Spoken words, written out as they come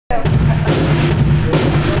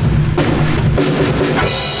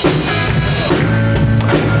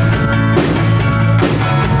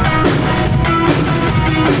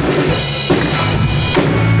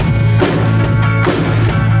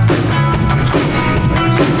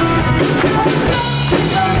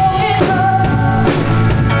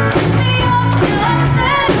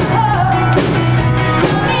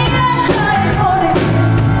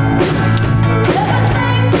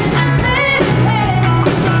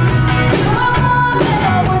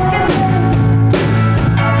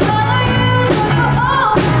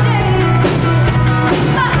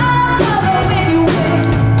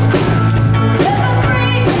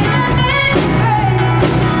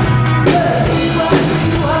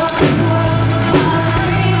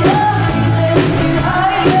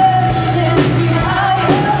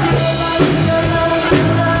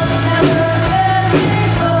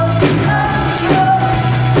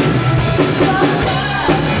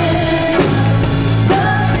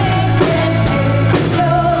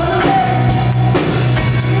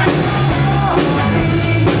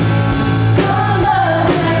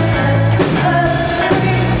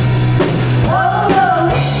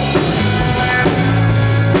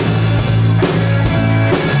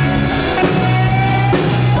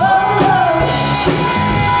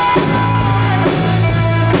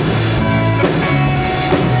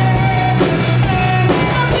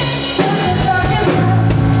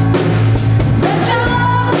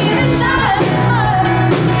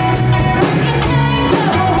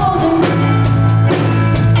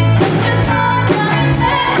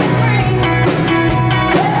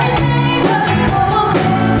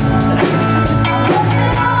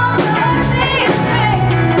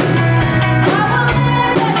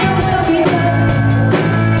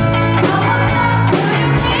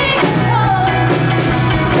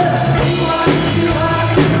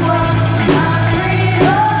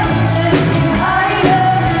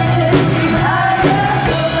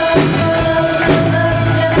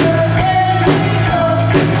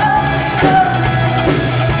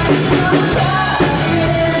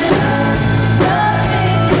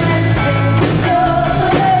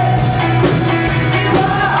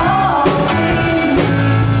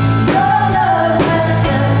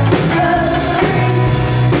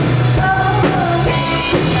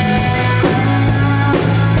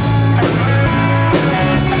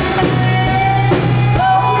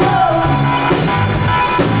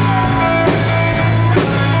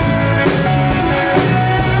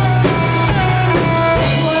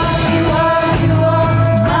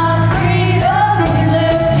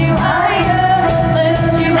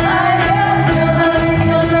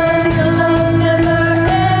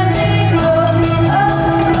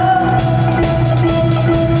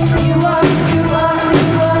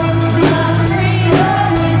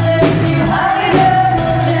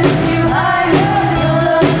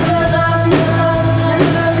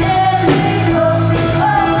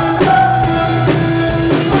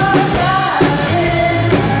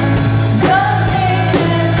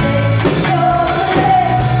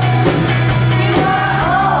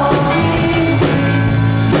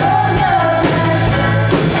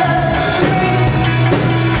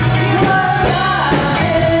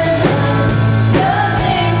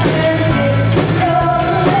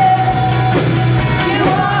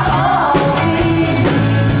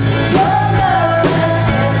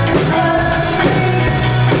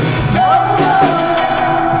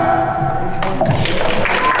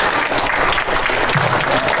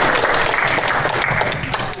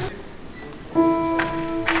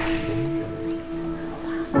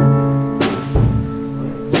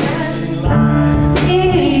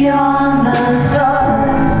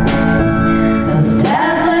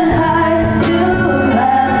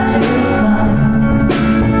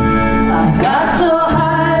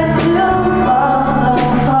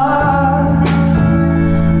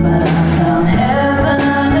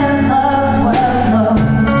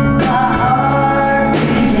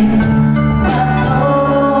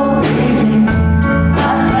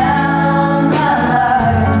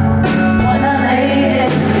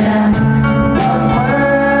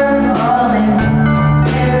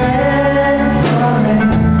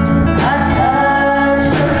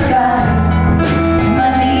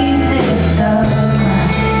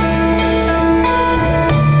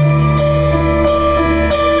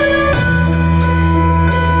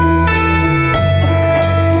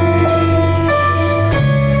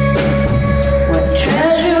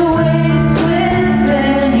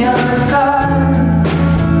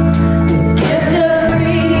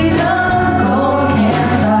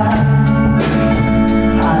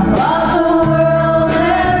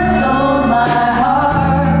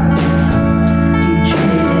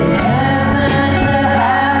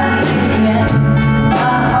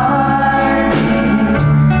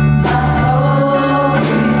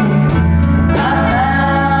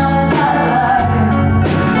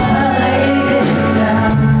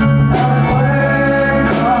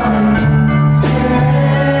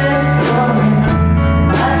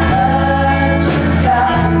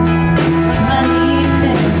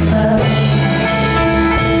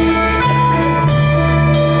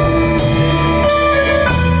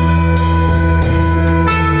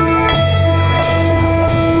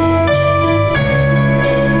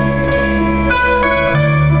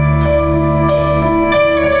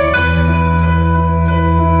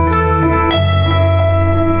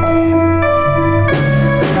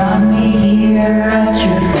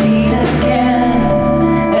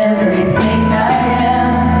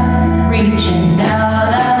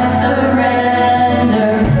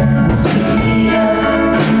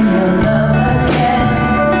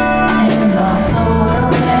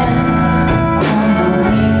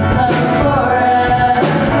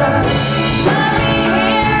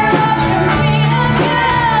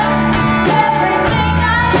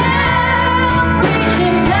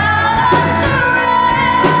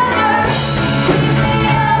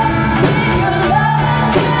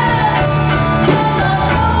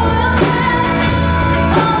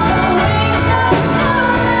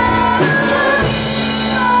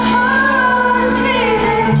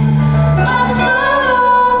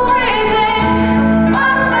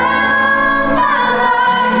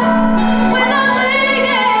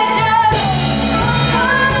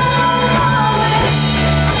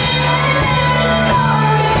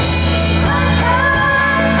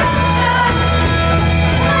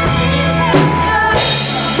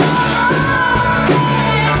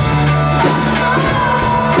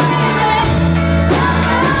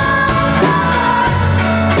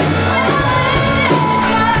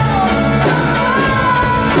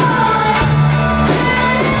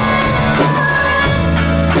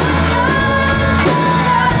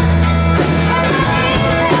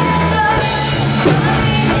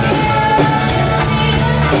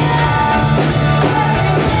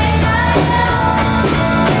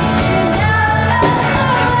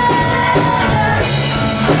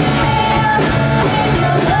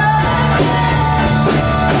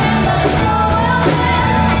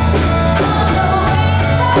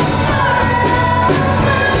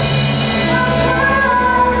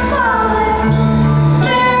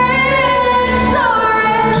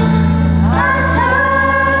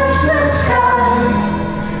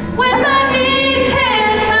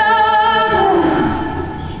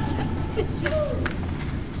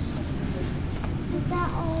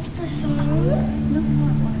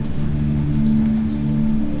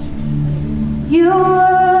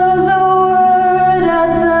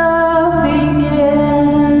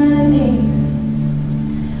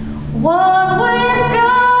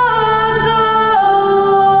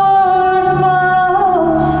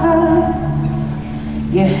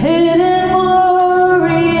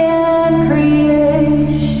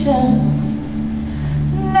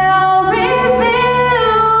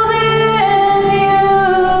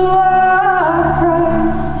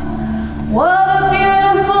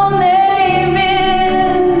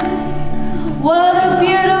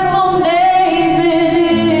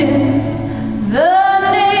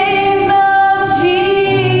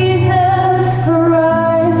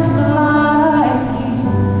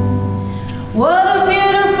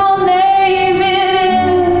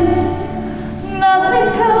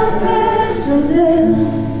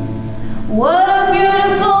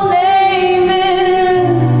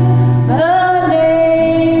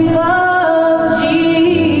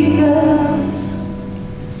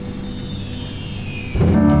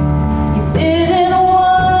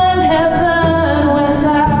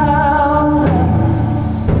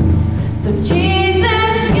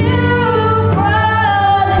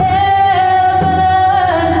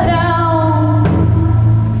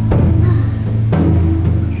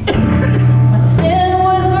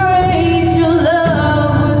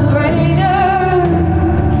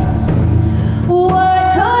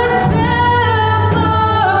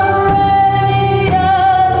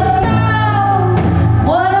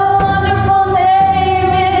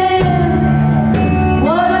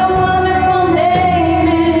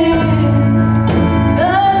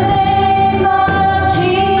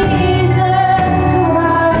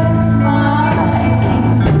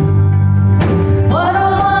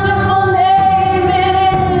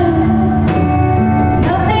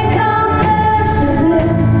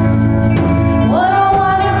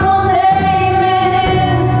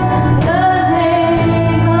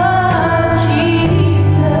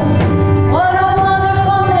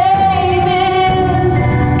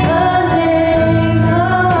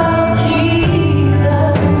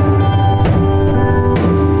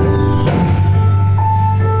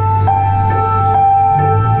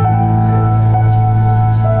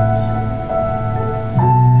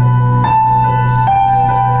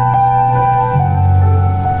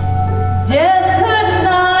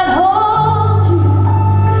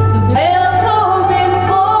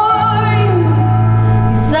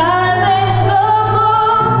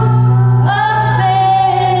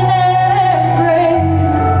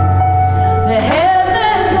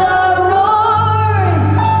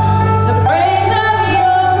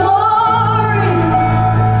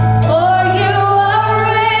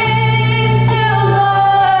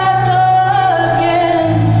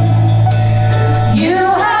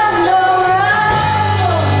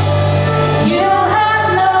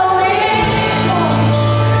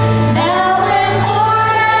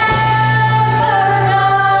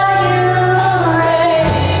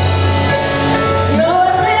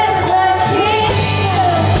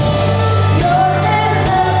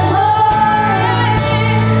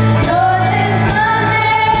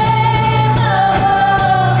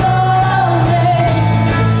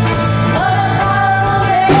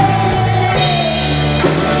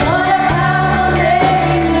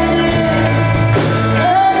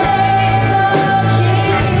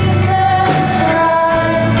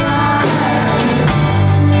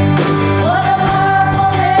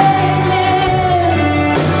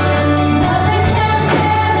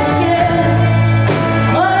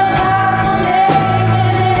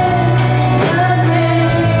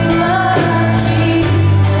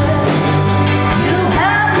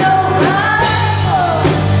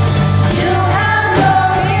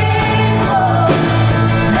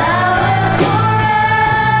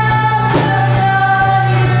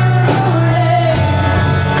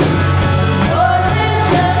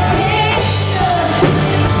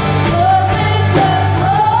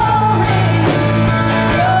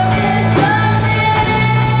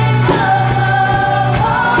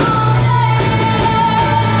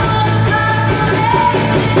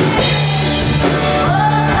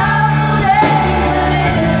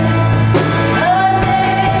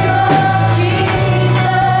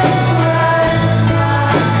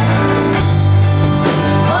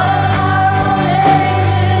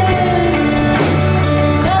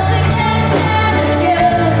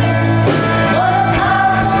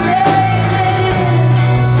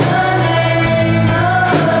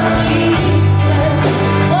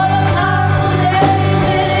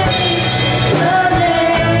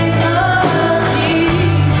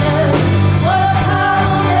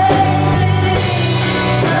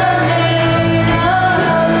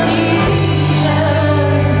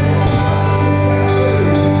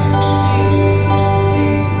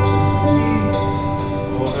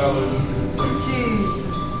Why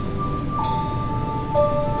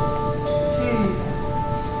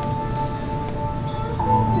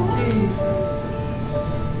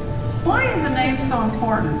is the name so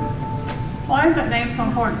important? Why is that name so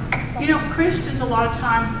important? You know, Christians a lot of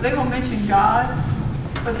times, they will mention God,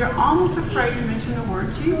 but they're almost afraid to mention the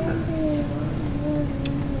word Jesus.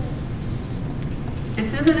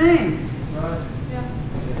 It's in the name.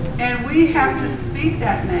 And we have to speak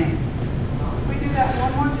that name. We do that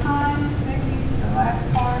one more time, maybe the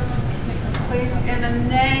last part, please. In the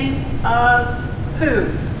name of who?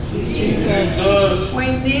 Jesus. We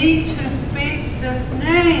need to speak this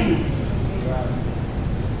name.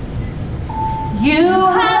 You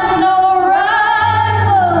have no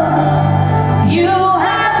rival. You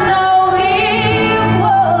have no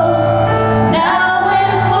equal. Now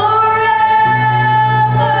and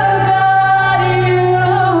forever, God, you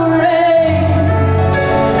reign.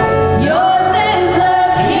 Yours is the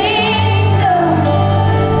kingdom.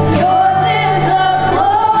 Yours is the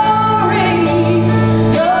glory.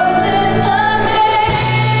 Yours is the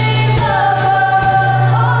name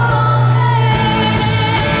above all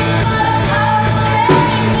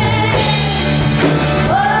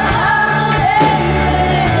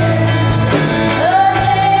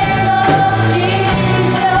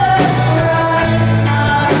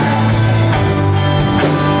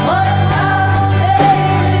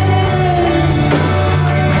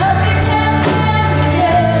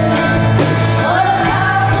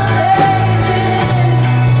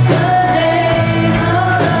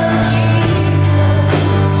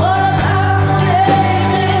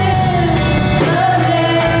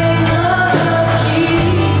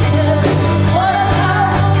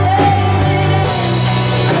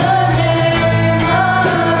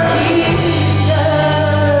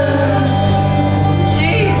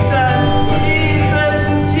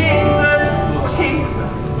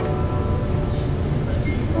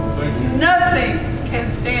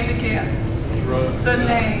the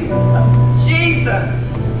name of Jesus.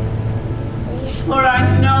 Lord,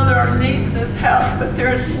 I know there are needs in this house, but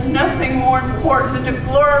there is nothing more important than to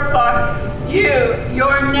glorify you,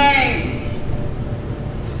 your name.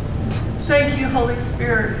 Thank you, Holy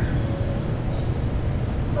Spirit,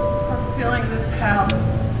 for filling this house.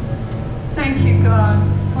 Thank you, God,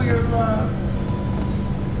 for your love.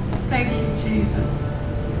 Thank you, Jesus,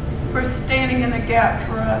 for standing in the gap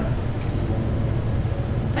for us.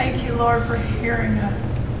 Thank you, Lord, for hearing us.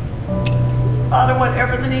 Father,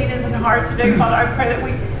 whatever the need is in hearts today, Father, I pray that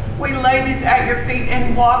we lay these at your feet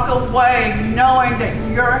and walk away knowing that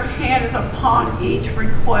your hand is upon each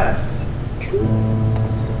request.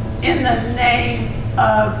 In the name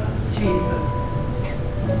of Jesus.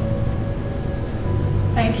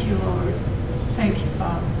 Thank you, Lord. Thank you,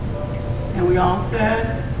 Father. And we all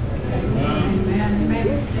said, Amen. Amen.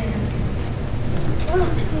 Amen.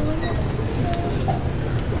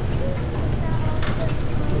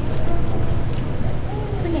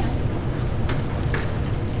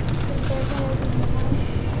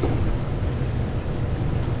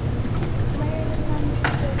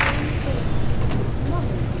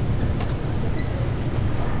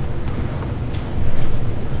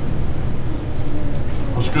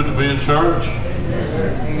 It's good to be in church.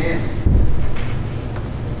 Amen.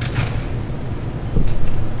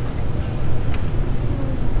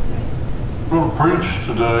 I'm going to preach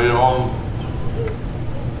today on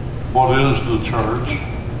what is the church.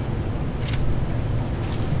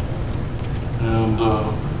 And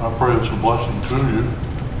I pray it's a blessing to you.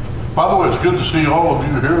 By the way, it's good to see all of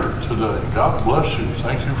you here today. God bless you.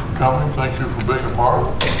 Thank you for coming. Thank you for being a part.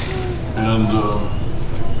 And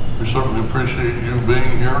we certainly appreciate you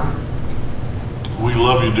being here. We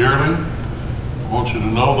love you dearly. I want you to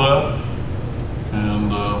know that.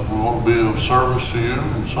 And we want to be of service to you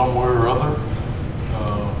in some way or other.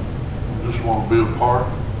 We just want to be a part.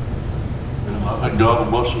 And I think God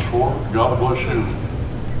will bless us for it. God bless you.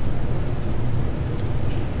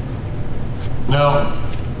 Now,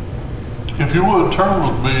 if you would turn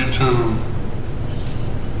with me to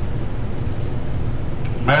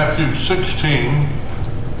Matthew 16.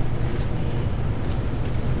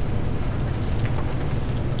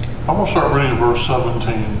 I'm going to start reading verse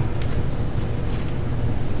 17.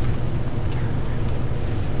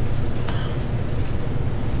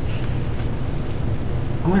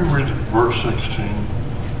 Let me read verse 16.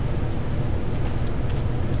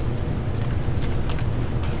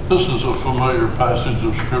 This is a familiar passage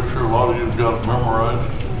of Scripture. A lot of you have got it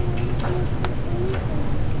memorized.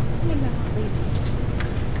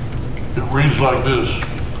 It reads like this.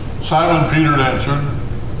 Simon Peter answered,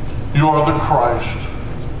 "You are the Christ,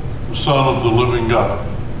 the Son of the living God."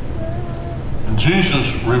 And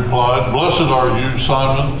Jesus replied, "Blessed are you,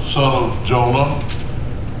 Simon, son of Jonah,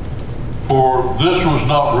 for this was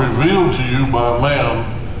not revealed to you by man,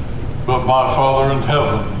 but my Father in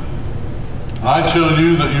heaven. And I tell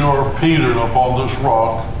you that you are Peter, and upon this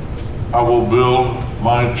rock I will build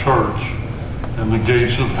my church, and the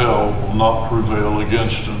gates of hell will not prevail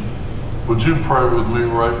against it." Would you pray with me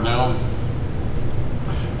right now?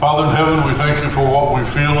 Father in heaven, we thank you for what we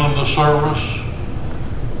feel in the service.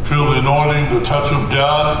 Feel the anointing, the touch of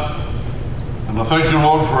God. And I thank you,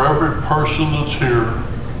 Lord, for every person that's here.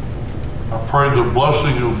 I pray the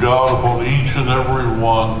blessing of God upon each and every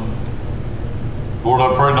one. Lord,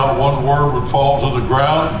 I pray not one word would fall to the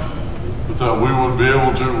ground, but that we would be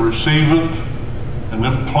able to receive it and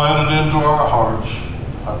implant it into our hearts.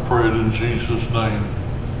 I pray it in Jesus' name.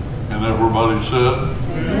 And everybody said,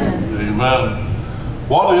 Amen. Amen.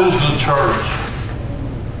 What is the church?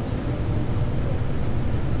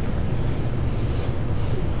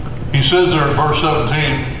 He says there in verse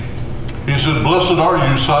 17, he said, "Blessed are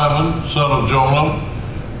you, Simon, son of Jonah,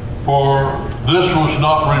 for this was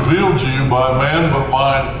not revealed to you by man, but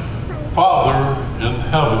my Father in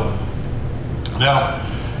heaven." Now,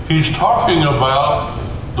 he's talking about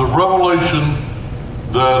the revelation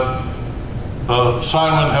that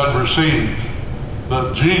Simon had received,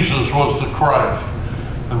 that Jesus was the Christ.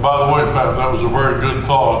 And by the way, Pat, that was a very good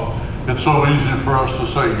thought. It's so easy for us to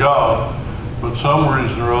say God, but some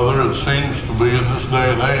reason or other, it seems to be in this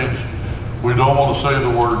day and age, we don't want to say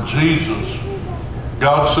the word Jesus.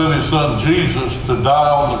 God sent his son Jesus to die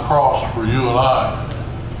on the cross for you and I.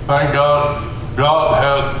 Thank God, God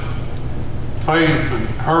had faith and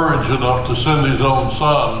courage enough to send his own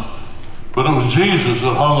son, but it was Jesus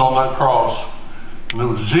that hung on that cross. And it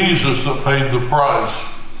was Jesus that paid the price.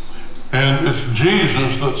 And it's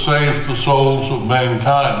Jesus that saves the souls of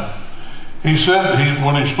mankind. He said,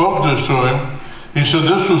 when he spoke this to him, he said,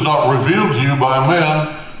 "This was not revealed to you by man,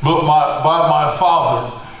 but by my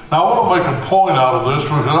Father." Now, I want to make a point out of this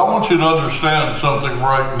because I want you to understand something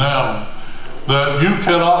right now. That you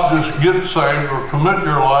cannot just get saved or commit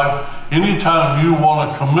your life anytime you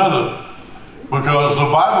want to commit it. Because the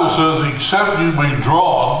Bible says, except you be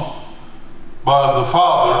drawn by the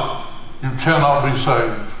Father, you cannot be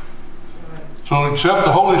saved. So except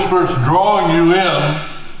the Holy Spirit's drawing you in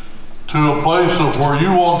to a place of where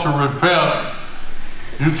you want to repent,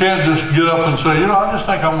 you can't just get up and say, I just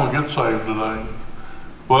think I'm going to get saved today.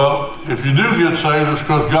 Well, if you do get saved, it's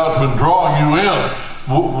because God's been drawing you in,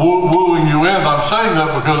 wooing you in. I'm saying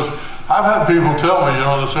that because I've had people tell me,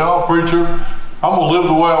 they say, "Oh, preacher, I'm going to live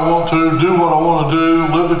the way I want to, do what I want to do,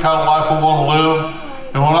 live the kind of life I want to live.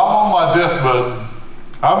 And when I'm on my deathbed,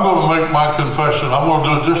 I'm going to make my confession. I'm going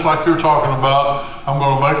to do it just like you're talking about. I'm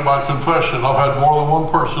going to make my confession." I've had more than one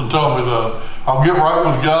person tell me that. I'll get right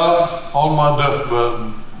with God on my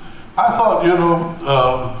deathbed. I thought,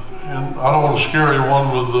 and I don't want to scare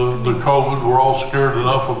anyone with the COVID. We're all scared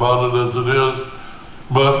enough about it as it is.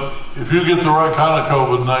 But if you get the right kind of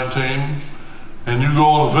COVID-19 and you go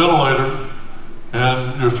on a ventilator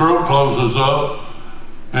and your throat closes up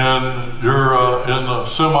and you're in a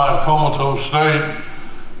semi-comatose state,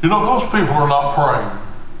 those people are not praying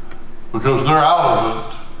because they're out of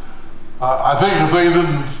it. I think if they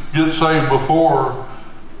didn't get saved before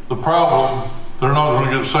the problem, they're not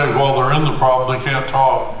going to get saved while they're in the problem. They can't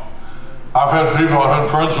talk. I've had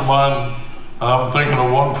friends of mine, and I'm thinking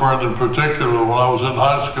of one friend in particular when I was in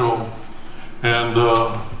high school, and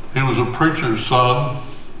he was a preacher's son,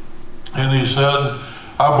 and he said,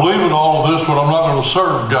 "I believe in all of this, but I'm not going to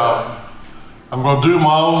serve God. I'm going to do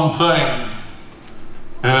my own thing."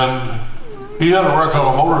 And he had a wreck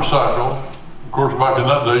on a motorcycle. Of course, back in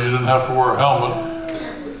that day, you didn't have to wear a helmet.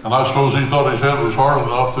 And I suppose he thought his head was hard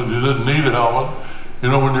enough that you didn't need a helmet.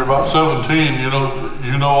 When you're about 17,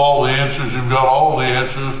 you know all the answers. You've got all the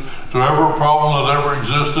answers to every problem that ever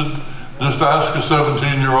existed. Just ask a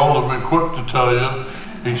 17-year-old and be quick to tell you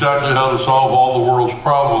exactly how to solve all the world's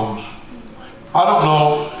problems. I don't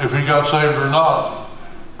know if he got saved or not,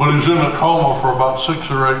 but he was in a coma for about 6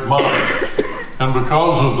 or 8 months. And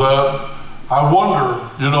because of that, I wonder,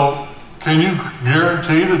 can you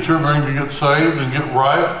guarantee that you're going to get saved and get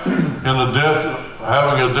right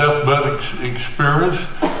having a deathbed experience?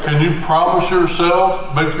 Can you promise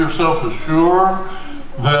yourself, make yourself assured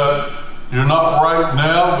that you're not right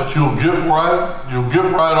now, but you'll get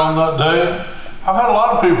right on that day? I've had a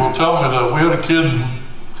lot of people tell me that. We had a kid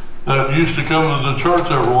that used to come to the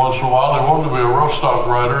church every once in a while. He wanted to be a rough stock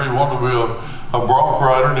rider. He wanted to be a bronc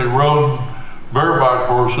rider, and he rode bareback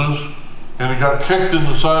horses, and he got kicked in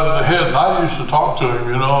the side of the head. And I used to talk to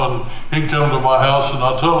him, and he'd come to my house, and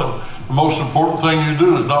I'd tell him, The most important thing you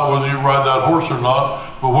do is not whether you ride that horse or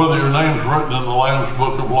not, but whether your name's written in the Lamb's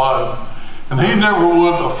Book of Life. And he never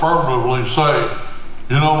would affirmatively say,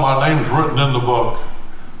 you know, my name's written in the book.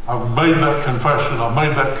 I've made that confession, I've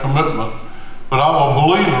made that commitment, but I'm a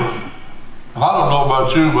believer. And I don't know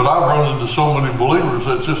about you, but I've run into so many believers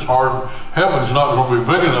that it's just hard. Heaven's not going to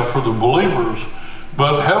be big enough for the believers,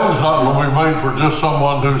 but heaven's not going to be made for just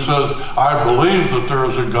someone who says, I believe that there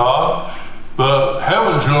is a God. But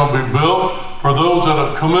heaven's going to be built for those that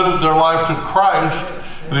have committed their life to Christ,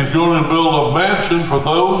 and he's going to build a mansion for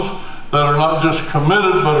those that are not just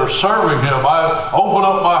committed, but are serving him. I open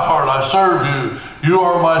up my heart, I serve you. You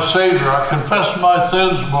are my Savior. I confess my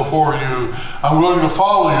sins before you. I'm going to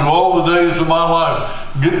follow you all the days of my life.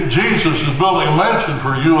 Jesus is building a mansion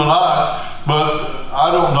for you and I, but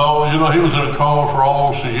I don't know. You know, he was in a coma for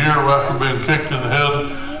almost a year after being kicked in the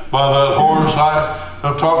head by that horse.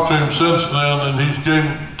 I've talked to him since then, and he's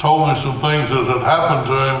told me some things that had happened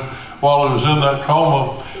to him while he was in that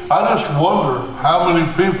coma. I just wonder how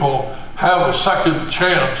many people have a second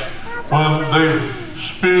chance when they've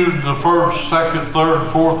spewed the first, second,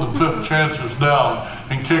 third, fourth, and fifth chances down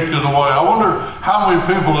and kicked it away. I wonder how many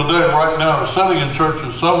people today right now are sitting in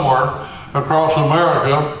churches somewhere across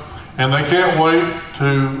America, and they can't wait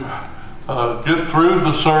to get through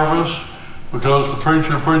the service because the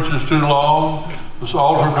preacher preaches too long, the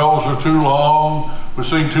altar calls are too long, we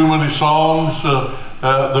sing too many songs,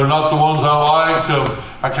 they're not the ones I like,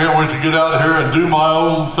 I can't wait to get out of here and do my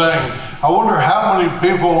own thing. I wonder how many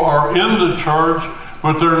people are in the church,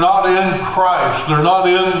 but they're not in Christ. They're not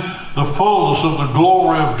in the fullness of the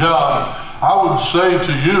glory of God. I would say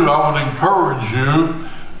to you, I would encourage you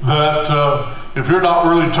that if you're not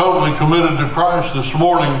really totally committed to Christ this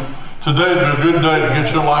morning, today would be a good day to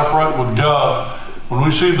get your life right with God. When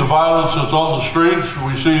we see the violence that's on the streets,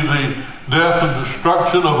 we see the death and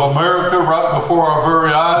destruction of America right before our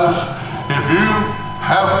very eyes, if you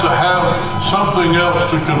have to have something else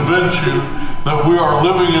to convince you that we are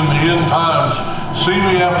living in the end times, see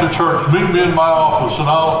me after church, meet me in my office, and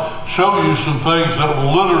I'll show you some things that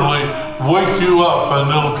will literally wake you up, and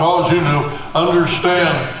it'll cause you to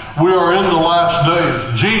understand we are in the last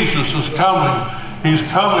days. Jesus is coming. He's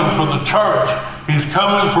coming for the church. He's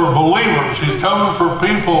coming for believers. He's coming for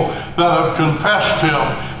people that have confessed him.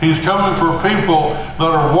 He's coming for people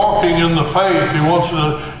that are walking in the faith. He wants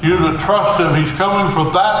you to trust him. He's coming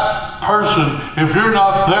for that person. If you're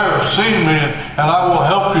not there, see me, and I will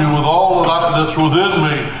help you with all of that's within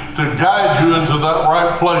me to guide you into that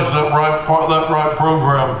right place, that right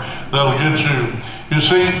program that'll get you. You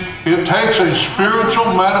see, it takes a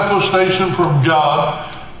spiritual manifestation from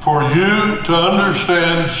God for you to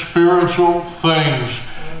understand spiritual things.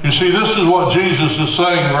 You see, this is what Jesus is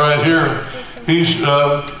saying right here.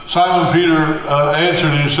 Simon Peter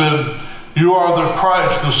answered, he said, you are the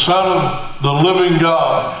Christ, the Son of the living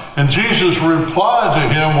God. And Jesus' reply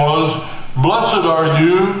to him was, blessed are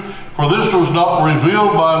you, for this was not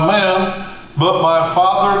revealed by man, but my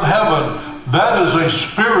Father in heaven. That is a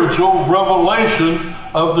spiritual revelation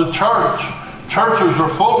of the church. Churches are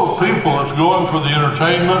full of people that's going for the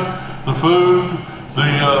entertainment, the food,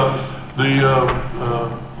 the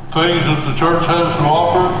things that the church has to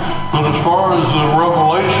offer. But as far as the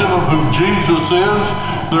revelation of who Jesus is,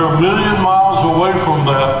 they're a million miles away from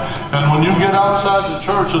that. And when you get outside the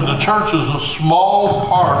church, and the church is a small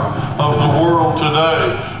part of the world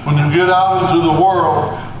today, when you get out into the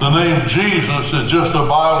world, the name Jesus is just a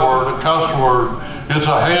byword, a cuss word. It's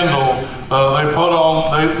a handle they put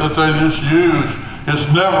on, that they just use. It's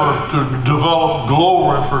never to develop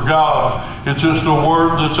glory for God. It's just a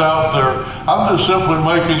word that's out there. I'm just simply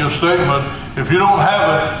making a statement. If you don't have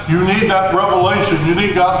it, you need that revelation. You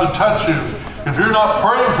need God to touch you. If you're not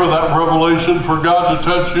praying for that revelation for God to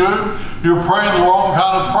touch you, you're praying the wrong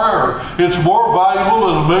kind of prayer. It's more valuable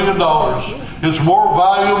than $1 million. It's more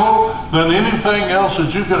valuable than anything else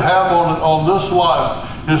that you could have on this life,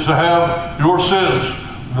 is to have your sins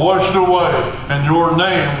washed away and your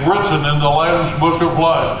name written in the Lamb's Book of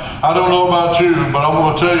Life. I don't know about you, but I'm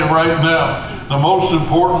going to tell you right now, the most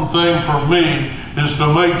important thing for me is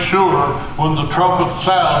to make sure when the trumpet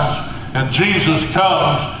sounds and Jesus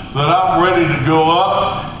comes, that I'm ready to go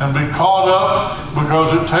up and be caught up,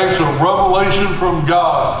 because it takes a revelation from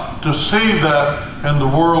God to see that, and the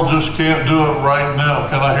world just can't do it right now.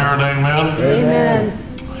 Can I hear an amen? Amen.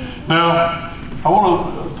 Now, I want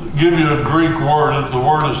to give you a Greek word. The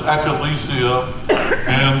word is ekklesia.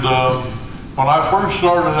 And when I first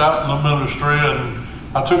started out in the ministry, and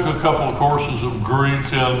I took a couple of courses of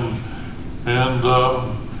Greek and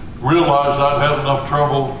realized I'd had enough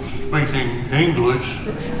trouble speaking English.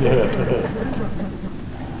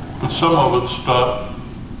 but some of it stuck.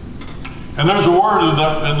 And there's a word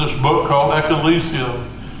in this book called ecclesia,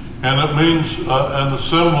 and it means an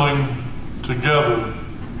assembling together.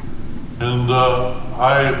 And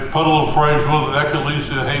I put a little phrase with it,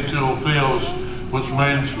 ecclesia heteros theos, which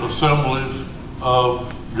means assemblies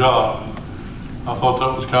of God. I thought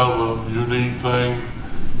that was kind of a unique thing,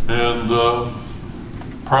 and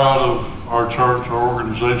proud of our church, our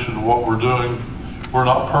organization, and what we're doing. We're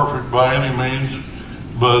not perfect by any means,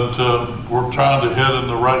 but we're trying to head in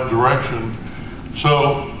the right direction.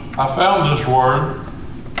 So I found this word,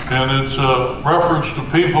 and it's a reference to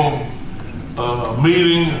people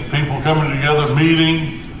meeting, people coming together,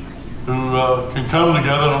 meeting, who can come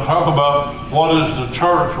together. And I'm talking about what is the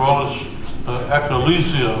church? Well, it's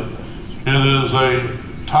ecclesia. It is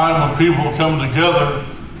a time when people come together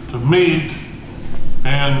to meet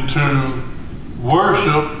and to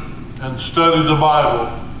worship and study the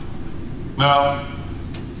Bible. Now,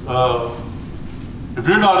 if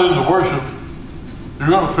you're not into worship, you're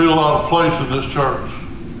going to feel out of place in this church.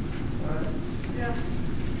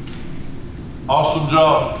 Awesome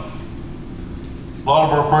job. A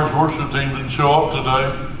lot of our praise worship team didn't show up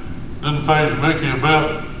today. Didn't faze Mickey a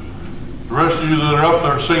bit. The rest of you that are up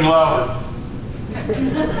there, sing louder.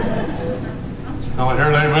 Can I hear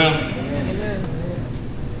an amen?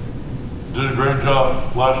 Did a great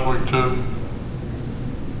job last week too.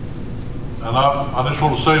 And I just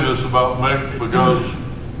want to say this about Mick, because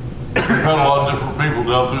we've had a lot of different people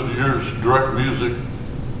down through the years direct music.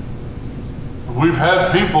 We've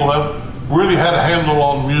had people that really had a handle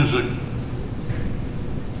on music.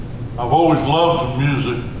 I've always loved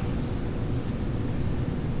music.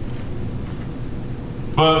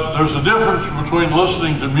 But there's a difference between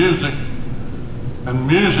listening to music and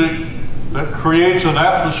music that creates an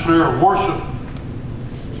atmosphere of worship.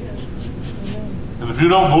 And if you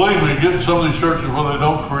don't believe me, get in some of these churches where they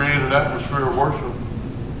don't create an atmosphere of worship.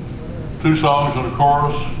 2 songs and a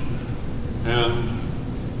chorus, and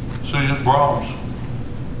see it Brahms.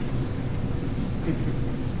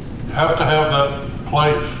 You have to have that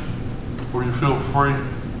place where you feel free.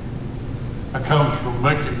 That comes from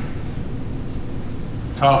Mickey.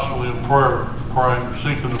 Constantly in prayer, praying,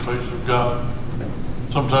 seeking the face of God.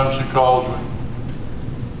 Sometimes she calls me.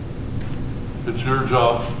 It's your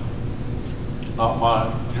job, not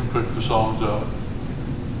mine. You pick the songs out.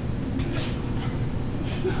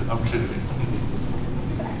 I'm kidding.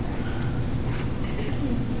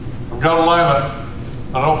 I've got a lineup.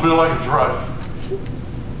 I don't feel like it's right.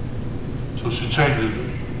 So she changes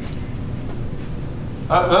it.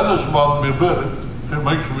 That doesn't bother me a bit. It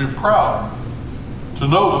makes me proud to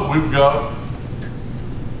know that we've got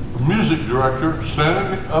a music director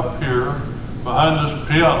standing up here behind this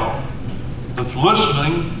piano that's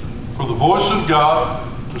listening for the voice of God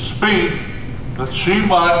to speak, that she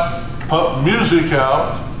might put music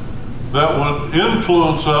out that would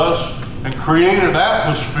influence us and create an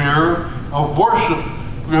atmosphere of worship.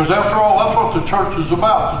 Because after all, that's what the church is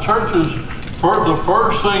about. The church is, for the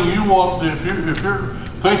first thing you want, if you're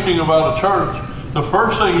thinking about a church, the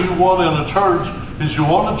first thing you want in a church is you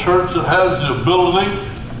want a church that has the ability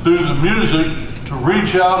through the music to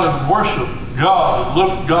reach out and worship God and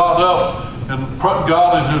lift God up and put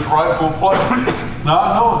God in his rightful place. Now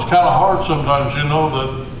I know it's kind of hard sometimes, you know,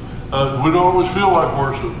 that we don't always feel like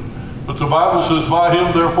worship. But the Bible says, by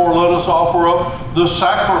him therefore let us offer up the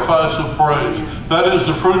sacrifice of praise. That is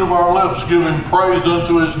the fruit of our lips, giving praise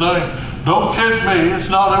unto his name. Don't kid me, it's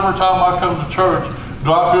not every time I come to church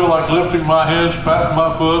do I feel like lifting my hands, patting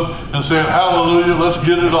my foot, and saying, hallelujah, let's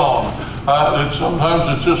get it on.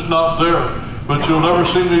 Sometimes it's just not there. But you'll never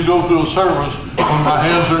see me go through a service when my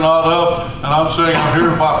hands are not up, and I'm saying, I'm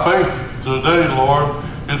here by faith today, Lord.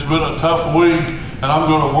 It's been a tough week, and I'm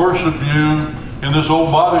going to worship you in this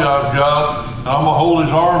old body I've got, and I'm going to hold his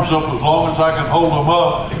arms up as long as I can hold them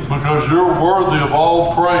up, because you're worthy of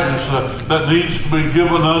all praise that needs to be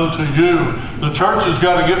given unto you. The church has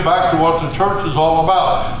got to get back to what the church is all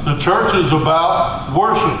about. The church is about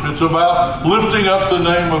worship. It's about lifting up the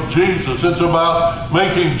name of Jesus. It's about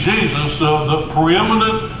making Jesus the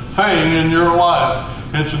preeminent thing in your life.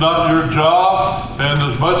 It's not your job, and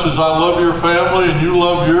as much as I love your family and you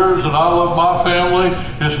love yours and I love my family,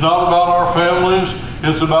 it's not about our families.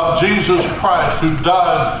 It's about Jesus Christ who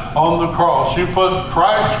died on the cross. You put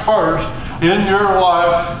Christ first in your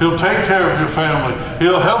life, he'll take care of your family.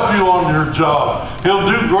 He'll help you on your job. He'll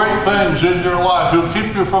do great things in your life. He'll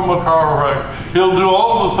keep you from a car wreck. He'll do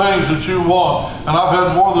all the things that you want. And I've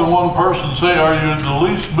had more than one person say, are you the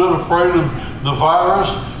least bit afraid of the virus?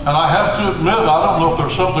 And I have to admit, I don't know if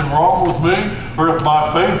there's something wrong with me or if my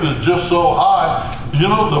faith is just so high. you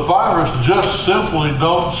know, the virus just simply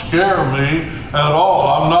don't scare me at all.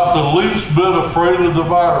 I'm not the least bit afraid of the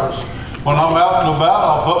virus. When I'm out and about,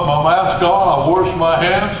 I'll put my mask on, I'll wash my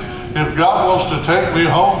hands. If God wants to take me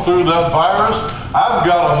home through that virus, I've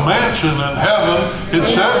got a mansion in heaven. It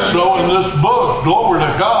says so in this book. Glory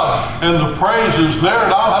to God. And the praise is there,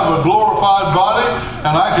 and I'll have a glorified body,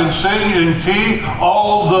 and I can sing in key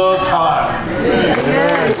all the time.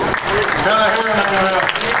 Amen. Can I hear an amen?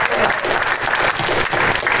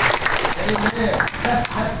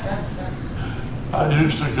 I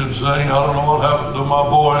used to could sing. I don't know what happened to my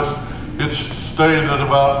voice. It stayed at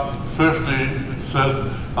about 50. It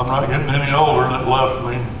said, I'm not getting any older, and it left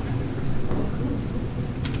me.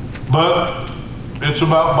 But it's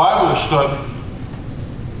about Bible study.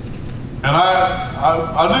 And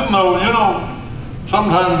I didn't know, you know,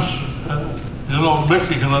 sometimes, you know,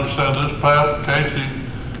 Mickey can understand this, Pat, Casey.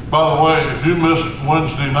 By the way, if you missed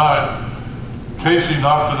Wednesday night, Casey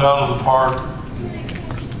knocked it out of the park.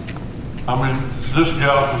 I mean, this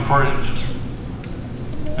gal can preach.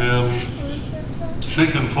 And she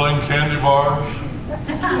can fling candy bars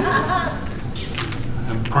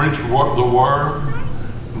and preach the word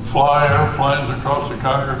and fly airplanes across the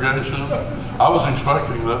congregation. I was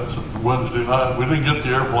expecting that Wednesday night. We didn't get the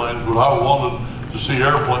airplanes, but I wanted to see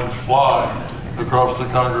airplanes fly across the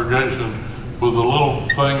congregation with a little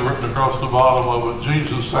thing written across the bottom of it,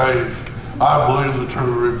 Jesus saves. I believe the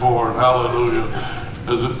true report. Hallelujah.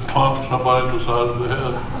 As it clumped somebody in the side of the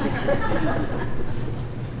head.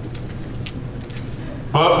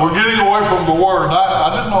 But we're getting away from the word. I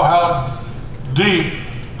didn't know how deep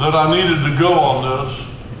that I needed to go on this.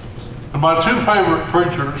 And my two favorite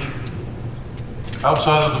preachers,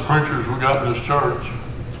 outside of the preachers we got in this church,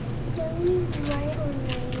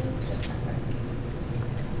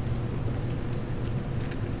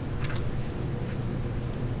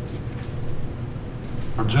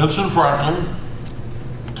 are Jensen Franklin,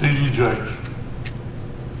 T.D. Jakes.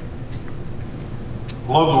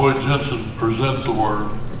 Love the way Jensen presents the word.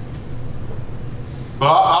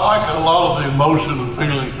 But I like a lot of the emotion and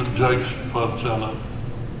feelings that Jakes puts in it.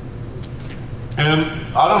 And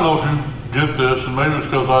I don't know if you get this, and maybe it's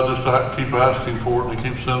because I just keep asking for it and they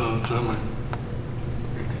keep sending it to me.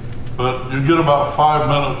 But you get about 5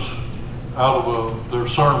 minutes out of their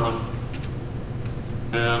sermon,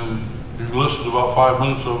 and you listen to about 5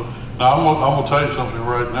 minutes of it. Now, I'm going to tell you something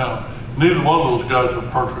right now. Neither one of those guys are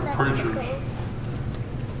perfect preachers.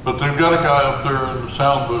 But they've got a guy up there in the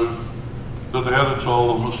sound booth that edits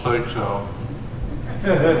all the mistakes out.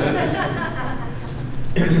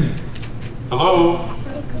 Hello?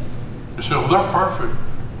 You say, well, they're perfect.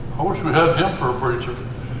 I wish we had him for a preacher.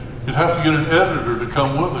 You'd have to get an editor to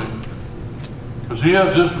come with him, because he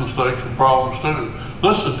has his mistakes and problems too.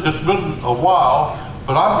 Listen, it's been a while,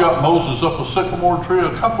 but I've got Moses up a sycamore tree a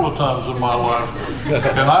couple of times in my life,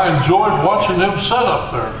 and I enjoyed watching him sit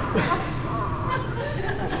up there.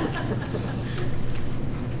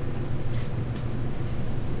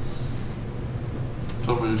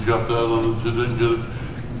 Somebody's got that on it, you didn't get it.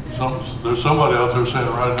 There's somebody out there saying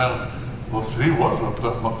right now, well, he was up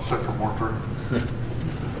that sycamore tree.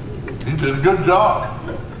 He did a good job.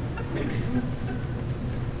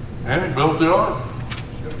 And he built the ark.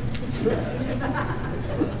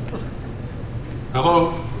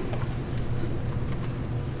 Hello?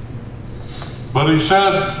 But he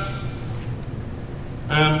said,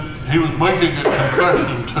 and he was making a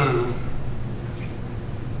confession too.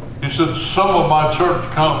 He said, some of my church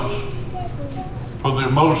comes for the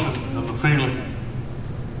emotion and the feeling.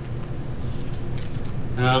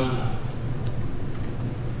 And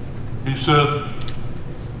he said,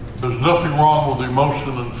 there's nothing wrong with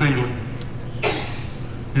emotion and feeling.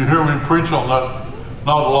 You hear me preach on that,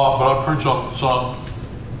 not a lot, but I preach on it some.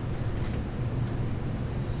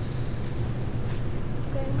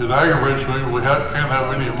 It aggravates me. We can't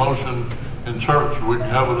have any emotion in church. We can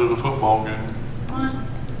have it at a football game.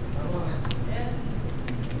 Yes.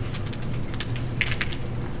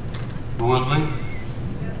 You with me?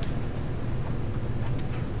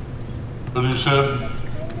 But he said,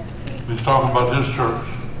 he's talking about his church.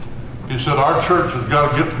 He said, our church has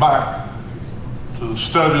got to get back to the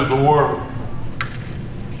study of the Word.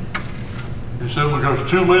 He said, because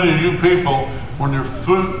too many of you people, when your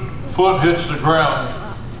foot hits the ground,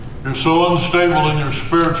 you're so unstable in your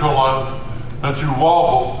spiritual life that you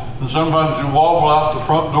wobble, and sometimes you wobble out the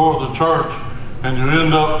front door of the church, and you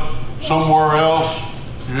end up somewhere else.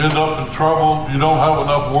 You end up in trouble. You don't have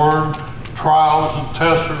enough Word. Trials and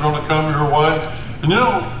tests are going to come your way. And you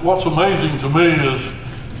know what's amazing to me is,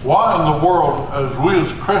 why in the world, as we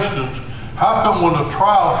as Christians, how come when a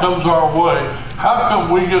trial comes our way, how come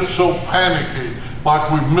we get so panicky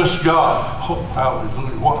like we've missed God. Oh,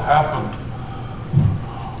 hallelujah, what happened?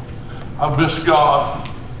 I missed God.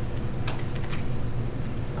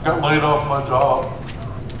 I got laid off my job.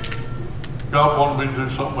 God wanted me to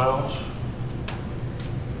do something else.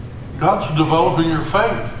 God's developing your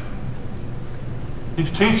faith.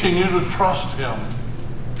 He's teaching you to trust Him.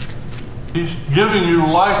 He's giving you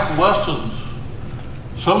life lessons.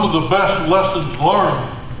 Some of the best lessons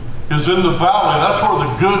learned is in the valley. That's where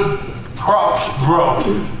the good crops grow.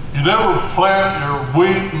 You never plant your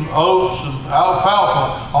wheat and oats and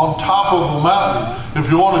alfalfa on top of a mountain. If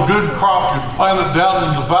you want a good crop, you plant it down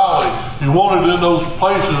in the valley. You want it in those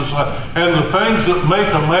places. And the things that make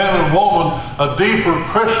a man and woman a deeper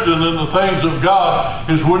Christian in the things of God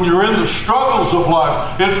is when you're in the struggles of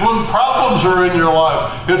life. It's when problems are in your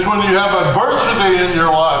life. It's when you have adversity in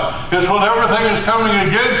your life. It's when everything is coming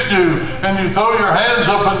against you and you throw your hands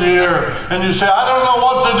up in the air and you say, I don't know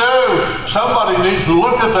what to do. Somebody needs to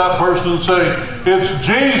look at that person and say, it's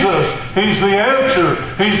Jesus. He's the answer.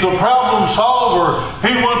 He's the problem solver.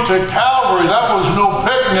 He went to Calvary. That was no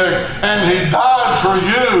picnic, and He died for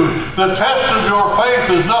you. The test of your faith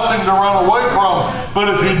is nothing to run away from. But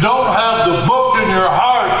if you don't have the book in your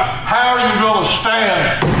heart, how are you going to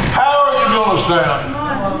stand? How are you going to stand?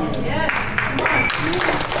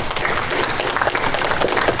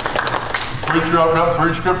 Preacher, I've got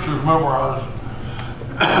 3 scriptures memorized.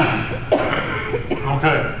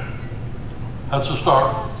 Okay. That's a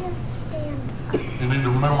start. You need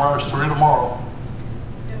to memorize 3 tomorrow.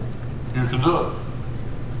 You can do it.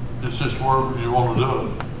 It's just where you want to do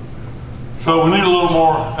it. So we need a little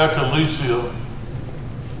more ecclesia.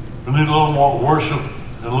 We need a little more worship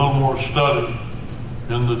and a little more study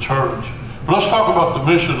in the church. But let's talk about the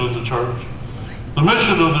mission of the church. The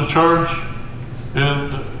mission of the church,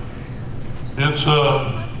 and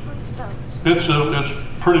it's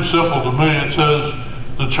pretty simple to me. It says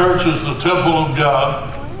the church is the temple of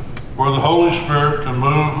God where the Holy Spirit can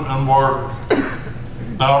move and work.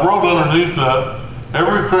 Now I wrote underneath that,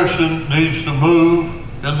 every Christian needs to move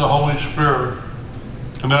in the Holy Spirit.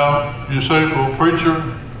 And now you say, well, preacher,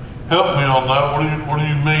 help me on that. What do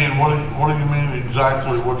you mean? What do you mean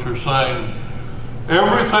exactly what you're saying?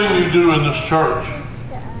 Everything you do in this church,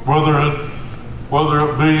 whether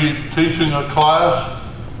it be teaching a class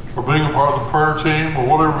or being a part of the prayer team or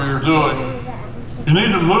whatever you're doing, you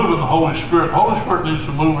need to move in the Holy Spirit. The Holy Spirit needs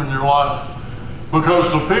to move in your life.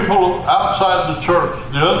 Because the people outside the church,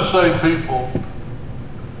 the unsaved people,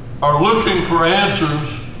 are looking for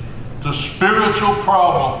answers to spiritual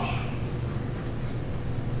problems.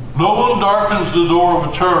 No one darkens the door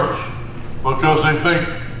of a church because they think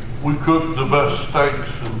we cook the best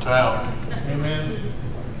steaks in town. Amen.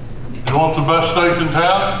 You want the best steak in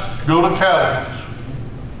town? Go to Caddies.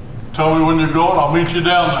 Tell me when you're going, I'll meet you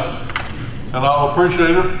down there. And I'll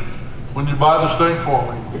appreciate it when you buy the steak for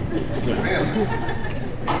me.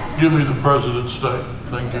 Give me the president's steak.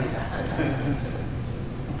 Thank you.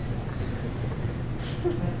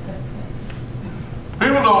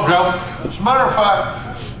 People don't come. As a matter of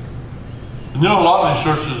fact, you know, a lot of these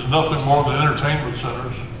churches is nothing more than entertainment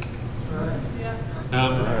centers.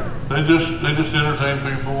 And they just entertain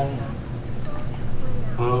people.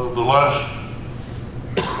 The last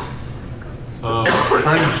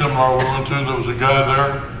training seminar we went to, there was a guy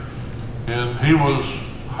there, and he was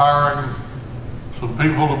hiring some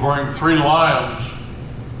people to bring 3 lions.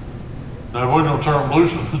 Now, we're going to turn them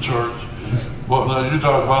loose in the church, but now you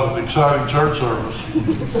talk about an exciting church service.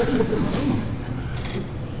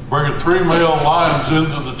 Bringing 3 male lions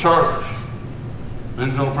into the church.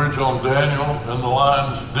 He's going to preach on Daniel and the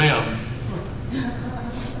lion's den.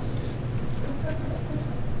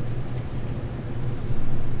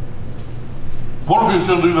 What if he's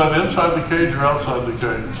going to do that inside the cage or outside the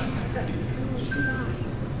cage?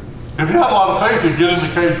 If you had a lot of faith, you'd get in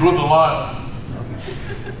the cage with the lion.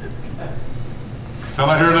 Can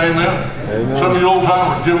I hear an amen? Amen. Some of you old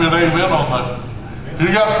timers give me an amen on that. If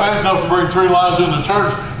you got faith enough to bring 3 lions in the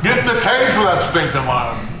church, get in the cage with that stinking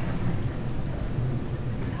lion.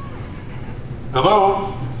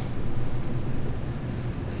 Hello?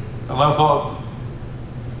 And I thought,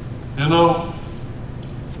 you know,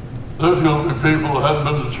 there's going to be people that haven't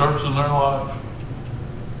been to church in their life.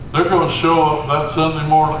 They're going to show up that Sunday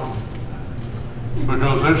morning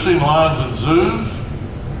because they've seen lions in zoos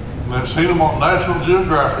and they've seen them on National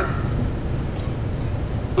Geographic.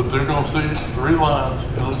 But they're going to see 3 lions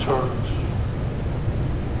in a church.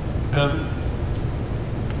 And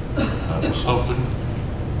that was something.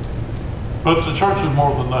 But the church is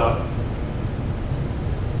more than that.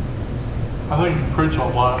 I think you can preach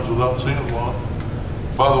on lions without seeing one.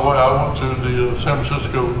 By the way, I went to the San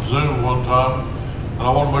Francisco Zoo one time, and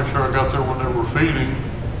I want to make sure I got there when they were feeding.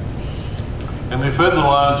 And they fed the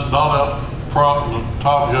lions not out front and the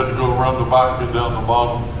top, you had to go around the back and down the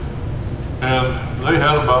bottom. And they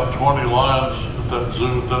had about 20 lions at that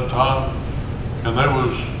zoo at that time, and they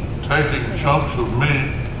was taking chunks of meat,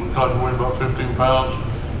 looked like it weighed about 15 pounds,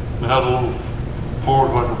 and had a little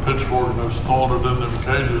fork like a pitchfork, and they was throwing it in them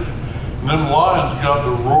cages. And them lions got to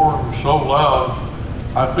roaring so loud,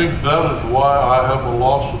 I think that is why I have a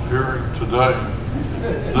loss of hearing today.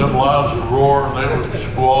 Them lions would roar and they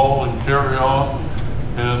would squall and carry on,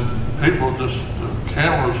 and people just, the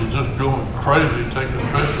cameras are just going crazy taking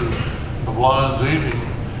pictures of lions eating.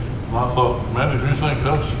 And I thought, man, if you think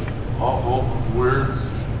that's awful, weird,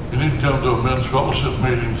 you need to come to a men's fellowship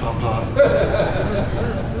meeting sometime.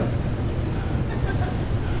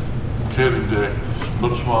 Kidding, Dick.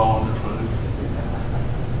 Put a smile on your face.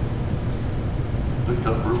 They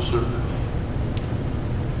got real serious.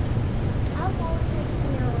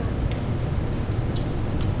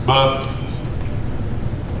 But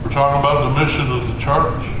we're talking about the mission of the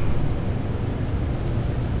church.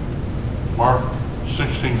 Mark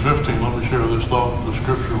 16:15, let me share this thought, the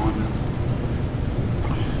scripture with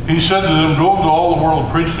you. He said to them, go into all the world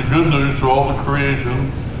and preach the good news to all the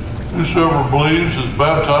creation. Whosoever believes is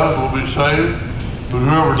baptized will be saved, but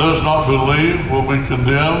whoever does not believe will be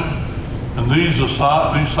condemned. And these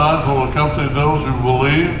signs will accompany those who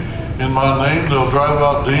believe. In my name they'll drive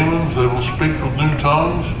out demons, they will speak with new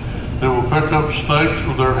tongues, they will pick up snakes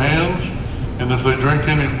with their hands, and if they drink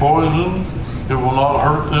any poison, it will not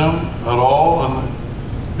hurt them at all, and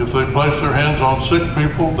if they place their hands on sick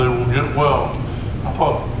people, they will get well. I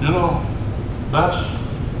thought, you know, that's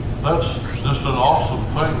just an awesome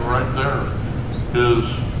thing right there.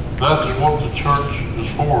 That's what the church is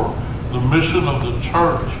for. The mission of the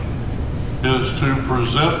church is to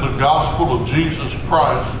present the gospel of Jesus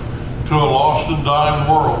Christ to a lost and dying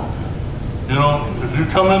world. You know, if you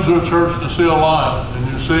come into a church to see a lion and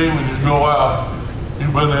you see him and you go out,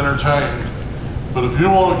 you've been entertained. But if you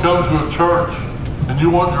want to come to a church and you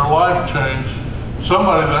want your life changed,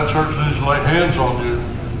 somebody in that church needs to lay hands on you.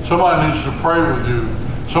 Somebody needs to pray with you.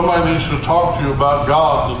 Somebody needs to talk to you about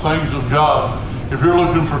God, the things of God. If you're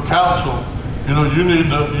looking for counsel, you know, you need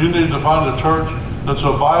to find a church that's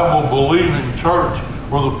a Bible believing church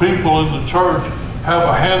where the people in the church have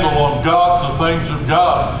a handle on God, the things of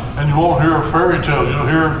God, and you won't hear a fairy tale. You'll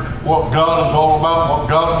hear what God is all about, what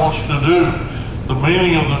God wants to do. The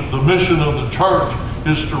meaning of the mission of the church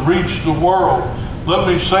is to reach the world. Let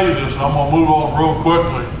me say this, and I'm going to move on real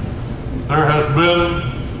quickly. There has been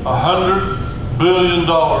 $100 billion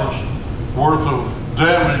worth of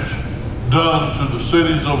damage done to the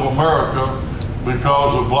cities of America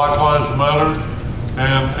because of Black Lives Matter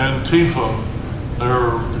and Antifa.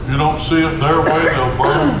 If you don't see it their way, they'll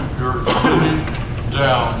burn your city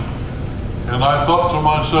down. And I thought to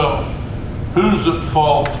myself, who's at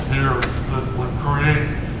fault here that would create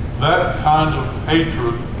that kind of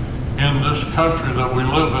hatred in this country that we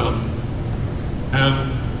live in?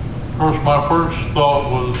 And of course, my first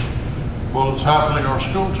thought was, well, it's happening. Our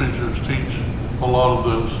school teachers teach a lot of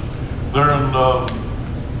this. They're in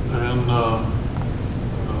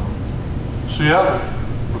Seattle.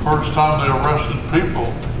 The first time they arrested people,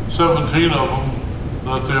 17 of them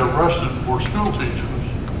that they arrested were school teachers.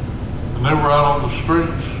 And they were out on the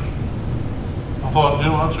streets. I thought, you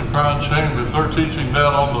know, that's a crying shame. If they're teaching that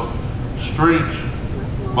on the streets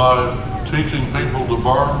by teaching people to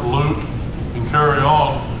burn, loot, and carry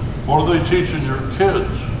on, what are they teaching your kids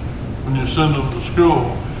when you send them to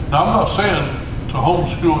school? Now, I'm not saying to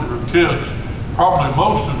homeschool your kids. Probably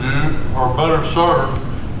most of you are better served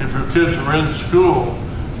if your kids are in school.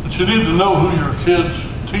 But you need to know who your kids'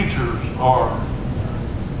 teachers are.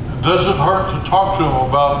 Does it hurt to talk to them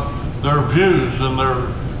about their views and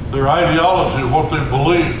their ideology of what they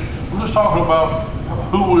believe? I'm just talking about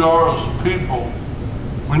who we are as a people.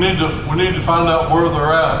 We need to find out where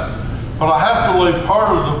they're at. But I have to lay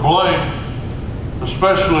part of the blame,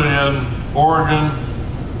 especially in Oregon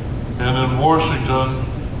and in Washington,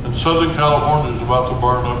 and Southern California is about to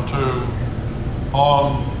burn up too,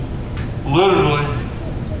 on literally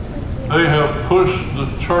they have pushed the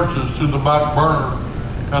churches to the back burner,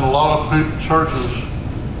 and a lot of churches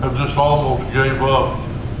have just almost gave up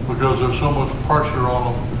because there's so much pressure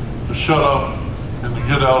on them to shut up and to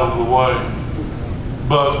get out of the way.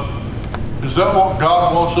 But is that what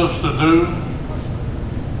God wants us to do?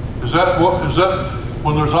 Is that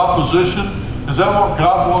when there's opposition, is that what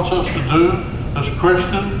God wants us to do as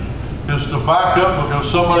Christians? Is to back up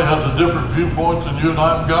because somebody has a different viewpoint than you and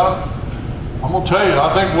I have got? I'm going to tell you,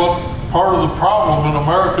 I think what part of the problem in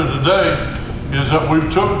America today is that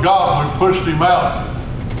we've took God, we've pushed him out.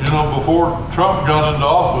 You know, before Trump got into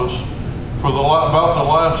office, for about the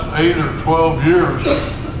last 8 or 12 years,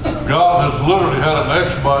 God has literally had an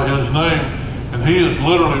X by his name, and he has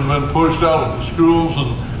literally been pushed out of the schools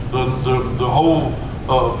and the whole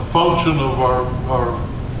function of our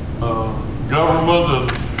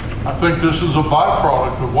government. And I think this is a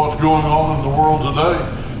byproduct of what's going on in the world today,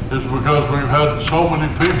 is because we've had so many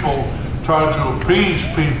people try to appease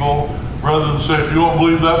people rather than say, if you don't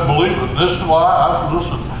believe that, believe it. And this is why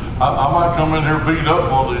I might come in here beat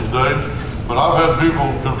up one of these days, but I've had people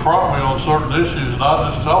confront me on certain issues, and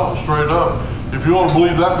I just tell them straight up, if you want to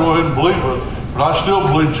believe that, go ahead and believe it. But I still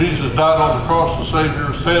believe Jesus died on the cross to save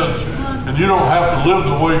your sins. And you don't have to live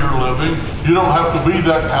the way you're living. You don't have to be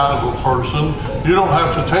that kind of a person. You don't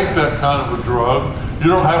have to take that kind of a drug. You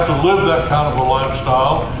don't have to live that kind of a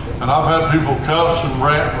lifestyle. And I've had people cuss and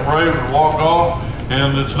rant and rave and walk off,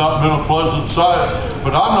 and it's not been a pleasant sight.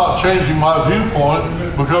 But I'm not changing my viewpoint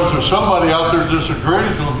because there's somebody out there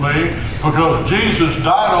disagrees with me, because Jesus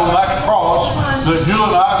died on that cross that you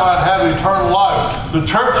and I might have eternal life. The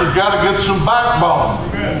church has got to get some backbone.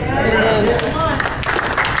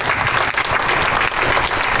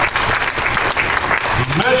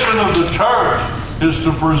 The mission of the church is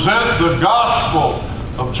to present the gospel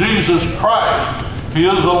of Jesus Christ. He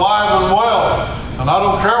is alive and well. And I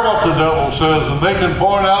don't care what the devil says, and they can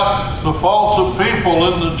point out the faults of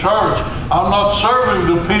people in the church. I'm not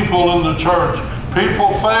serving the people in the church.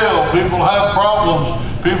 People fail. People have problems.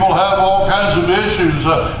 People have all kinds of issues.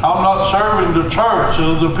 I'm not serving the church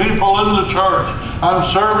and the people in the church. I'm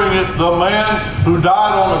serving the man who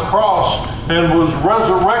died on a cross and was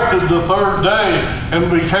resurrected the third day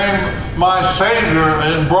and became my Savior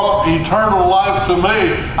and brought eternal life to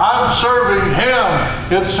me. I'm serving him.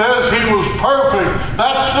 It says he was perfect.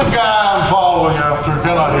 That's the guy I'm following after.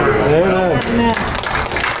 Can I hear it? Amen.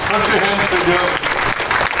 Put your hands together.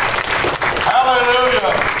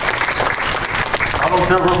 Hallelujah. I don't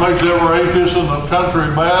care if it makes every atheist in the country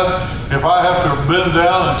mad. If I have to bend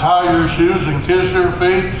down and tie your shoes and kiss your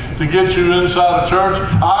feet to get you inside a church,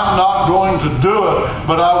 I'm not going to do it.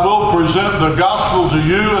 But I will present the gospel to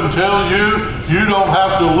you and tell you, you don't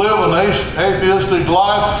have to live an atheistic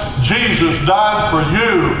life. Jesus died for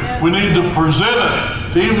you. We need to present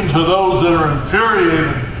it even to those that are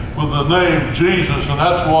infuriated with the name Jesus. And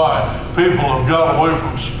that's why people have got away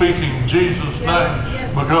from speaking Jesus' name,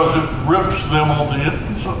 because it rips them on the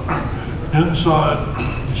inside.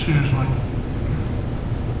 Excuse me.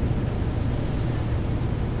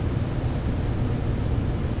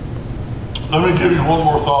 Let me give you one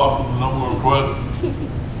more thought, and then I'm going to quit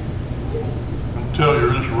and tell you,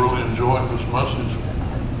 you're just really enjoying this message.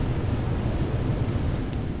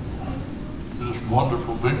 You're just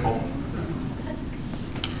wonderful people.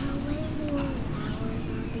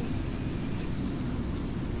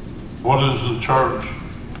 What is the church?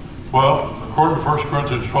 Well, according to 1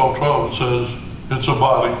 Corinthians 12:12, it says it's a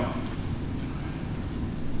body.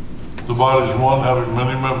 The body is one having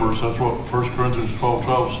many members. That's what 1 Corinthians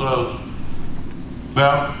 12:12 says.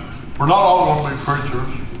 Now, we're not all going to be preachers,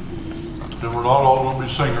 and we're not all going to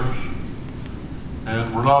be singers,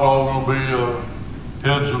 and we're not all going to be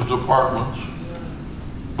heads of departments,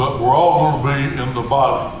 but we're all going to be in the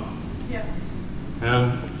body. Yeah.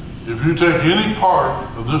 And if you take any part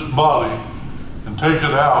of this body and take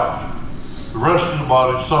it out, the rest of the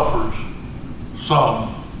body suffers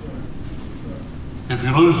some. If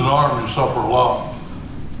you lose an arm, you suffer a lot.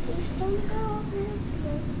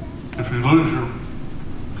 If you lose your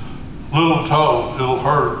little toe, it'll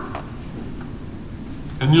hurt.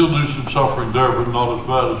 And you'll do some suffering there, but not as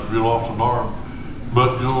bad as if you lost an arm.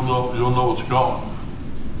 But you'll know it's gone.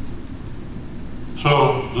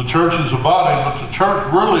 So the church is a body, but the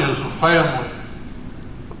church really is a family.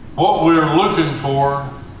 What we're looking for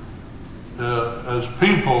as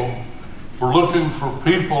people, we're looking for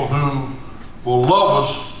people who will love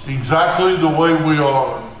us exactly the way we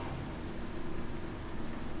are.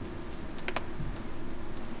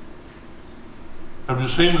 Have you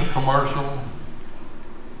seen the commercial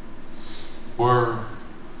where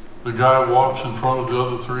the guy walks in front of the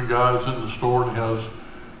other three guys in the store and he has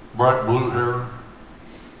bright blue hair?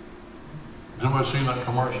 Has anybody seen that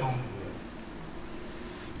commercial?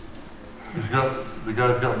 The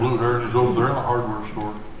guy's got blue hair and he's over there in a hardware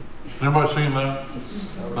store. Has anybody seen that?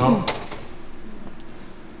 No?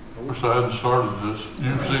 I wish I hadn't started this.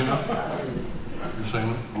 You've seen it? You've seen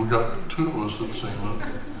it? We got two of us that's seen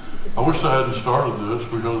it. I wish I hadn't started this,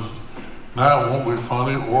 because now it won't be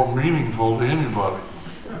funny or meaningful to anybody.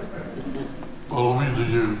 Well, me and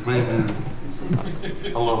you.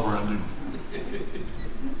 I love Randy.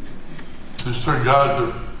 These three guys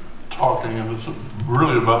are talking, and it's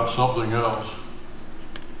really about something else.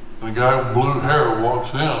 And the guy with blue hair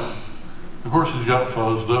walks in. Of course, he's got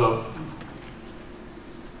fuzzed up.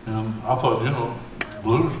 And I thought, you know,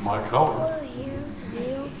 blue is my color.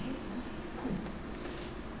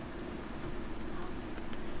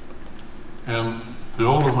 And the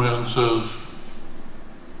older man says,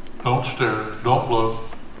 don't stare, don't look,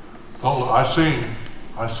 don't look. I see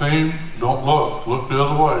him, don't look the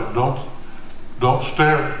other way, don't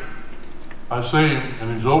stare. I see him,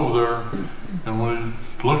 and he's over there, and when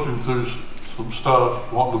he's looking through some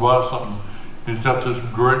stuff, wanting to buy something, he's got this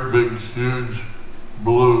great big, huge,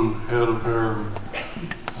 blue head of hair.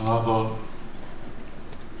 And I thought,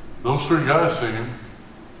 those three guys see him,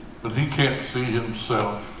 but he can't see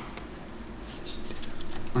himself.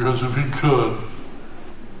 Because if he could,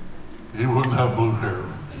 he wouldn't have blue hair.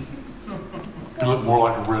 He looked more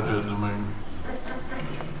like a redhead to me.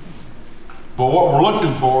 But what we're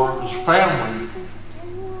looking for is family.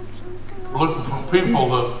 We're looking for people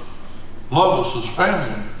that love us as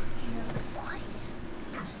family.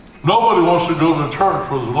 Nobody wants to go to a church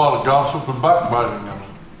where there's a lot of gossip and backbiting in it.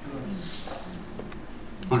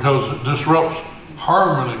 Because it disrupts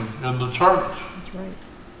harmony in the church. That's right.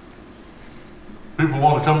 People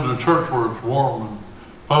want to come to a church where it's warm and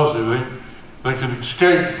fuzzy. They can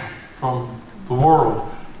escape from the world.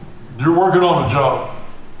 You're working on a job.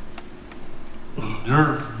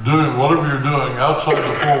 You're doing whatever you're doing outside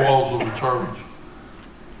the four walls of the church.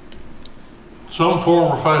 Some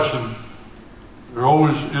form or fashion, there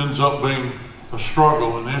always ends up being a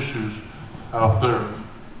struggle and issues out there.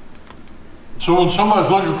 So when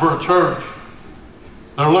somebody's looking for a church,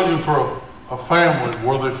 they're looking for a family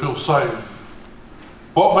where they feel safe.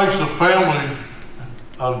 What makes a family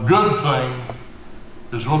a good thing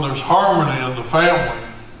is when there's harmony in the family.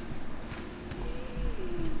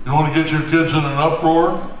 You want to get your kids in an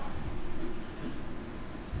uproar?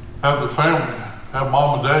 Have the family, have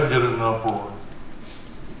mom and dad get in an uproar.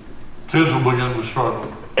 Kids will begin to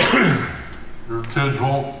struggle. Your kids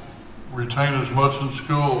won't retain as much in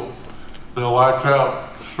school. They'll act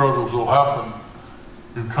out. Struggles will happen.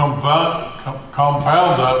 You compound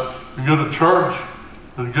that, you get a church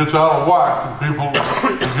that gets out of whack and people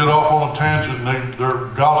get off on a tangent and they're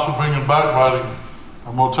gossiping and backbiting.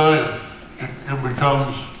 I'm going to tell you,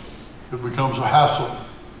 it becomes a hassle.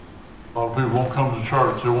 A lot of people won't come to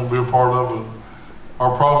church. They won't be a part of it.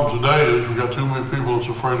 Our problem today is we've got too many people that's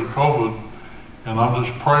afraid of COVID, and I'm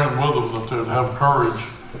just praying with them that they'd have courage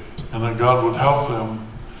and that God would help them.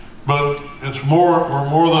 But we're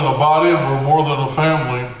more than a body, and we're more than a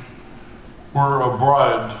family. We're a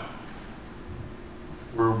bride.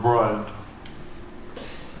 We're a bride.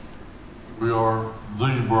 We are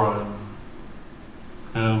the bride.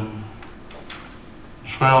 And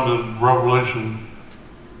it's found in Revelation.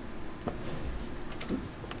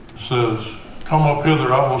 It says, come up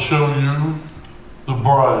hither, I will show you the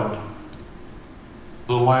bride,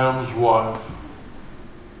 the Lamb's wife.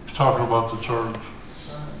 He's talking about the church.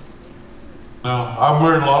 Now, I've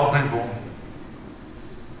married a lot of people,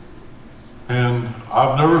 and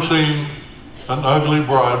I've never seen an ugly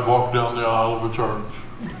bride walk down the aisle of a church.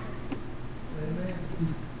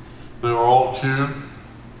 They're all cute,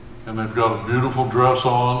 and they've got a beautiful dress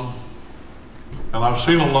on, and I've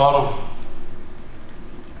seen a lot of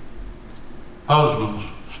husbands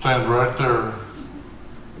stand right there,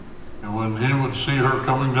 and when he would see her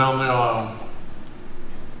coming down the aisle,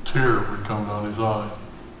 a tear would come down his eye.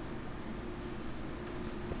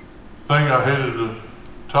 The thing I hated to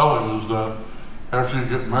tell him is that after you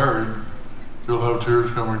get married, you'll have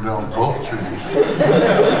tears coming down both cheeks.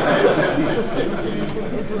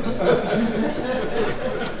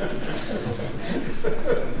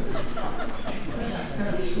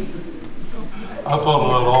 I thought of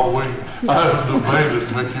that all week. I have debated,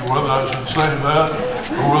 Mickey, whether I should say that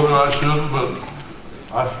or whether I shouldn't, but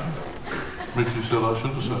Mickey said I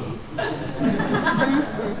should have said it.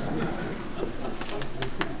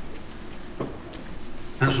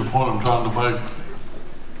 Here's the point I'm trying to make.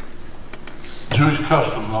 Jewish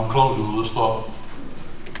custom, and I'm closing with this thought,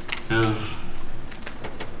 is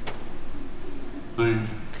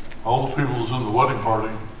all the people that's in the wedding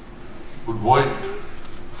party would wait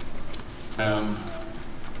and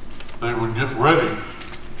they would get ready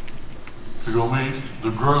to go meet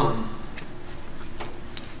the groom.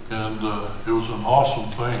 And it was an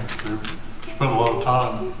awesome thing. They spent a lot of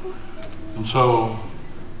time. And so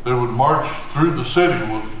they would march through the city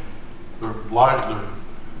with their light, their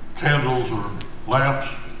candles or lamps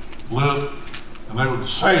lit, and they would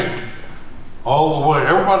sing all the way.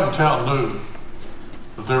 Everybody in town knew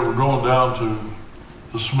that they were going down to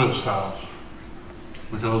the Smith's house.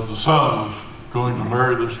 because the son was going to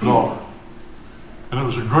marry this daughter. And it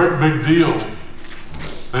was a great big deal.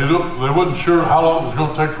 They wasn't sure how long it was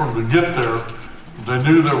going to take for them to get there, but they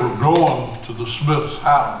knew they were going to the Smith's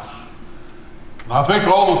house. And I think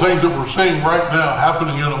all the things that we're seeing right now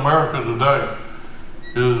happening in America today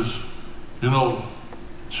is,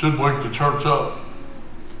 should wake the church up.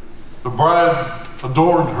 The bride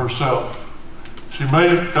adorned herself. She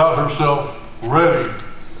got herself ready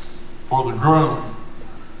for the groom.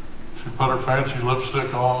 She put her fancy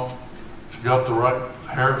lipstick on. She got the right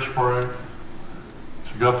hairspray.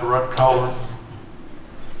 She got the right color.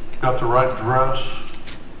 She got the right dress.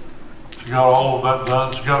 She got all of that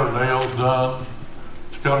done. She got her nails done.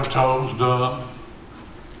 She got her toes done.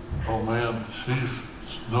 Oh man, she's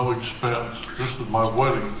no expense. This is my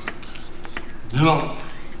wedding.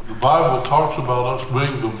 The Bible talks about us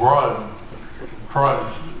being the bride of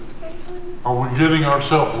Christ. Are we getting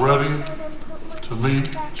ourselves ready to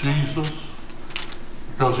meet Jesus?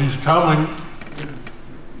 Because he's coming.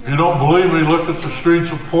 If you don't believe me, look at the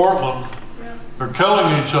streets of Portland. They're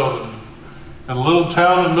killing each other. In a little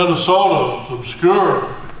town in Minnesota, it's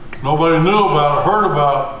obscure. Nobody knew about it, heard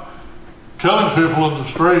about killing people in the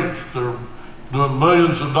streets. They're doing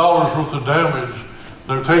millions of dollars worth of damage.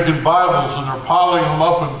 They're taking Bibles and they're piling them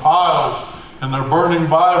up in piles, and they're burning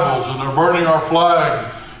Bibles and they're burning our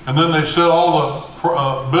flag, and then they set all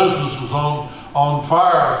the businesses on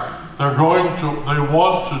fire. They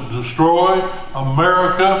want to destroy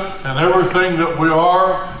America and everything that we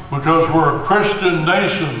are, because we're a Christian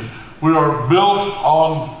nation. We are built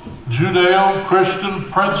on Judeo-Christian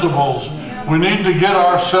principles. We need to get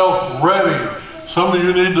ourselves ready. Some of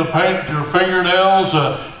you need to paint your fingernails,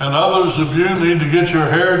 and others of you need to get your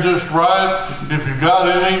hair just right, if you got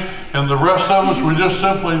any. And the rest of us, we just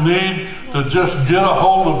simply need to just get a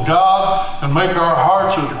hold of God and make our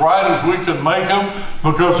hearts as right as we can make them,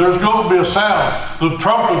 because there's going to be a sound. The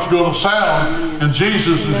trumpet's going to sound, and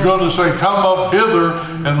Jesus is going to say, come up hither.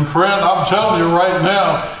 And friend, I'm telling you right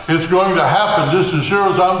now, it's going to happen. Just as sure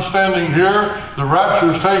as I'm standing here, the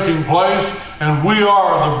rapture is taking place, and we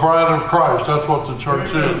are the bride of Christ. That's what the church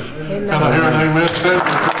is. Amen. Can I hear an amen? Stand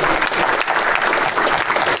with me.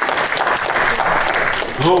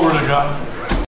 Glory to God.